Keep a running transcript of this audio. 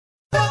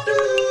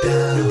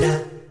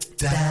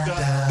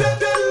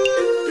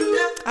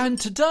And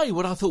today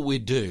what I thought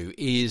we'd do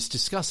is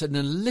discuss in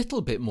a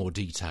little bit more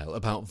detail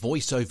about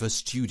voiceover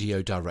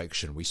studio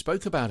direction. We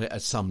spoke about it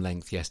at some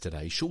length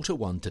yesterday, shorter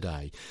one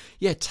today.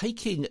 Yeah,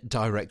 taking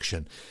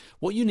direction.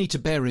 What you need to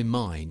bear in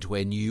mind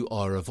when you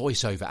are a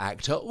voiceover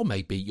actor, or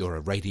maybe you're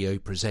a radio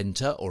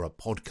presenter or a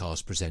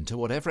podcast presenter,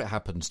 whatever it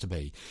happens to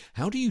be,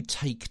 how do you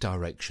take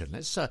direction?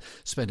 Let's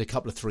spend a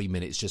couple of 3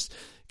 minutes just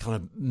kind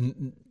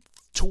of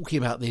talking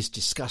about this,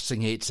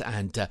 discussing it,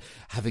 and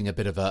having a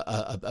bit of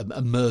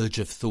a merge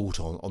of thought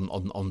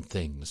on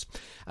things.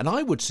 And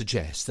I would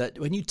suggest that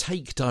when you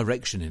take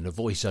direction in a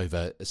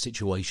voiceover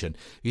situation,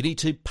 you need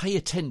to pay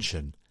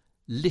attention,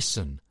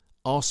 listen,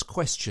 ask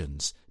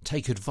questions,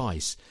 take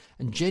advice,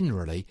 and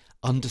generally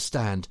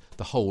understand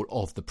the whole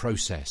of the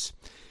process.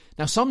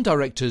 Now, some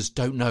directors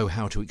don't know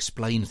how to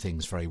explain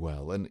things very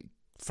well, and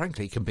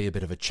frankly, it can be a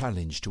bit of a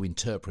challenge to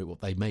interpret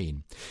what they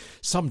mean.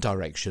 Some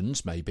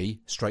directions may be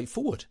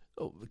straightforward.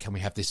 Oh, can we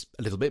have this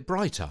a little bit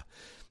brighter?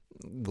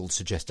 We'll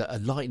suggest a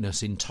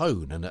lightness in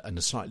tone and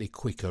a slightly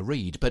quicker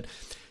read. But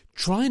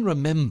try and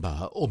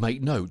remember or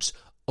make notes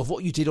of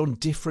what you did on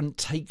different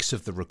takes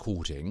of the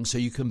recording so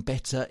you can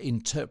better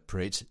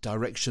interpret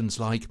directions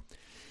like,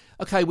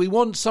 OK, we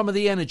want some of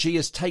the energy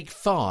as take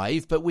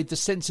 5, but with the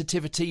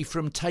sensitivity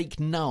from take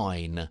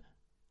 9.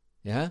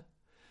 Yeah?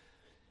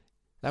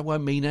 That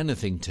won't mean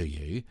anything to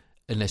you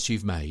unless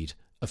you've made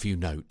a few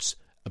notes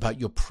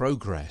about your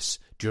progress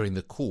during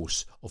the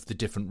course of the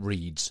different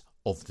reads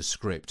of the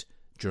script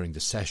during the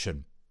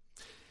session.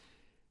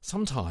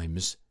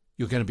 Sometimes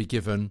you're going to be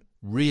given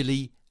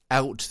really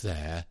out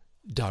there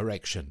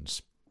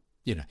directions.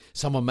 You know,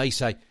 someone may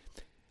say,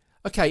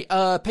 OK,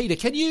 Peter,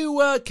 can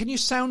you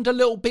sound a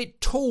little bit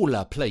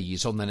taller,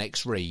 please, on the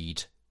next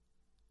read?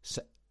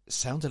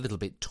 Sound a little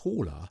bit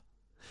taller?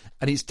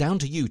 And it's down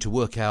to you to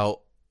work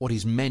out what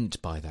is meant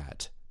by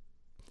that.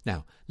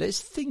 Now,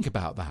 let's think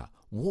about that.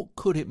 What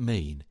could it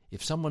mean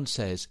if someone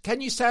says,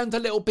 can you sound a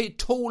little bit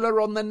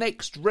taller on the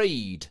next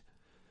read?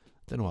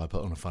 Don't know why I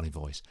put on a funny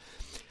voice.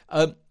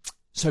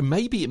 So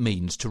maybe it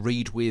means to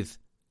read with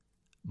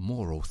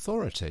more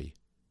authority.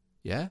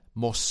 Yeah?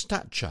 More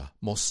stature,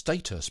 more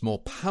status, more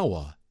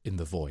power in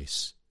the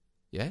voice.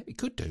 Yeah? It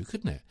could do,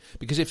 couldn't it?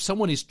 Because if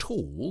someone is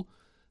tall,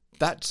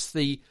 that's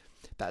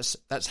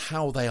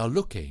how they are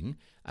looking.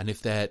 And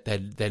if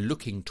they're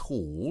looking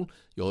tall,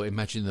 you'll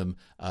imagine them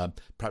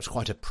perhaps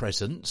quite a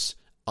presence,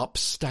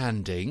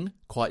 upstanding,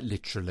 quite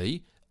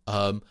literally,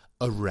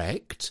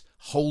 erect,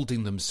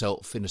 holding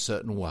themselves in a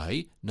certain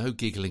way, no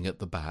giggling at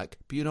the back,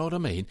 but you know what I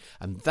mean?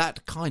 And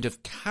that kind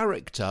of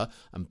character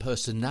and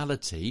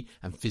personality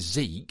and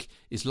physique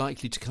is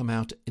likely to come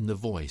out in the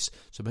voice.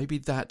 So maybe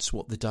that's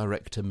what the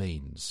director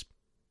means.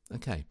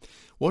 Okay.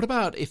 What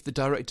about if the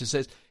director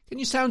says, can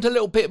you sound a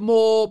little bit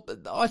more,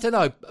 I don't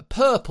know,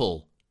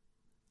 purple?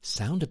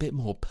 Sound a bit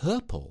more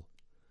purple?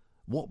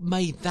 What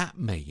may that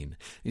mean?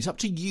 It's up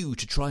to you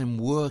to try and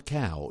work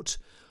out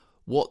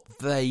what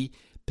they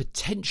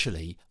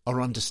potentially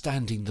are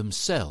understanding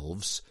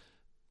themselves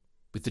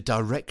with the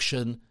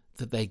direction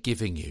that they're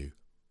giving you.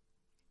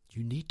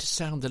 You need to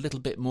sound a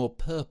little bit more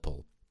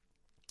purple.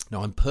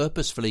 Now, I'm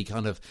purposefully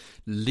kind of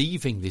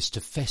leaving this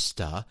to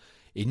fester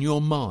in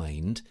your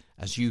mind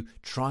as you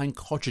try and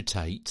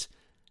cogitate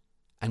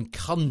and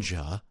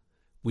conjure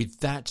with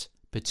that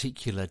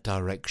particular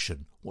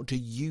direction. What do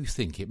you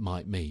think it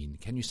might mean?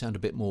 Can you sound a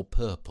bit more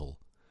purple?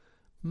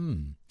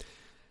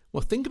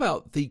 Well, think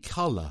about the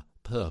colour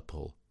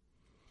purple.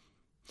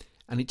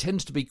 And it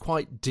tends to be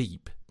quite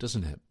deep,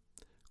 doesn't it?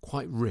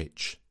 Quite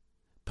rich.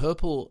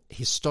 Purple,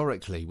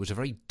 historically, was a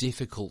very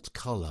difficult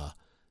colour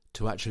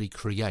to actually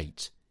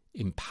create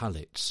in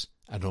palettes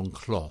and on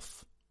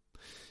cloth.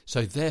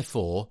 So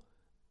therefore,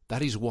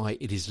 that is why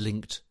it is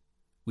linked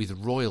with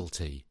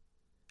royalty,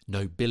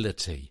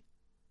 nobility.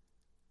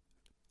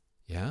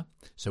 Yeah?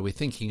 So we're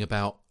thinking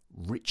about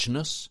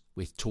richness,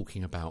 we're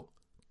talking about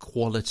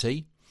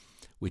quality,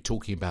 we're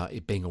talking about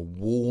it being a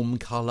warm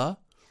colour.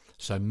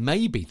 So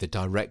maybe the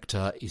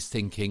director is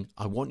thinking,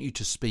 I want you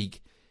to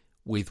speak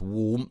with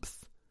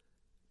warmth,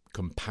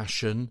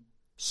 compassion,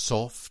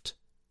 soft,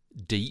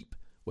 deep.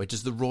 Where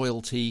does the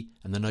royalty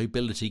and the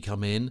nobility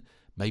come in?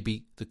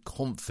 Maybe the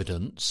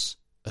confidence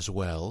as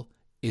well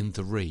in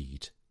the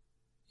read.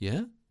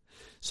 Yeah?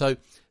 So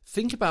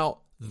think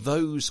about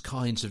those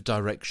kinds of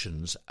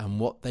directions and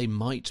what they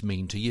might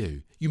mean to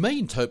you. You may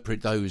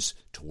interpret those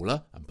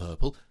taller and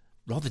purple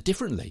rather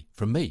differently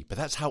from me, but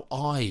that's how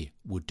I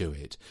would do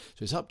it.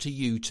 So it's up to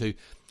you to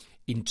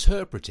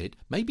interpret it,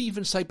 maybe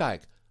even say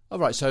back, all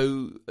right,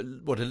 so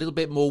what, a little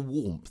bit more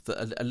warmth,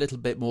 a little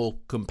bit more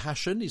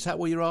compassion, is that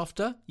what you're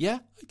after? Yeah,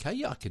 okay,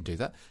 yeah, I can do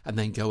that. And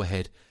then go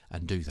ahead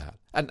and do that.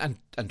 And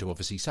to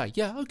obviously say,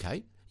 yeah,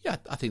 okay, yeah,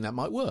 I think that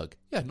might work.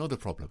 Yeah, not a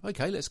problem.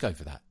 Okay, let's go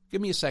for that.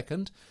 Give me a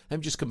second. Let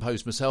me just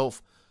compose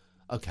myself.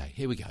 Okay,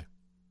 here we go.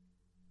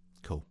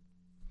 Cool.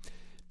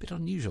 Bit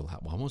unusual,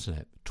 that one, wasn't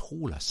it?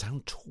 Taller,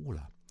 sound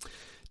taller.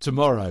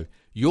 Tomorrow,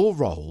 your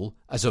role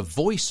as a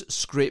voice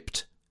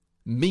script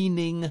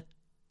meaning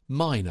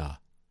minor.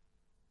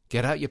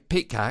 get out your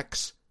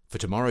pickaxe for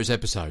tomorrow's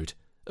episode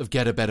of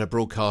Get a Better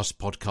Broadcast,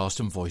 Podcast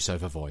and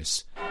Voiceover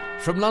Voice.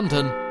 From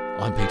London,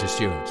 I'm Peter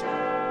Stewart.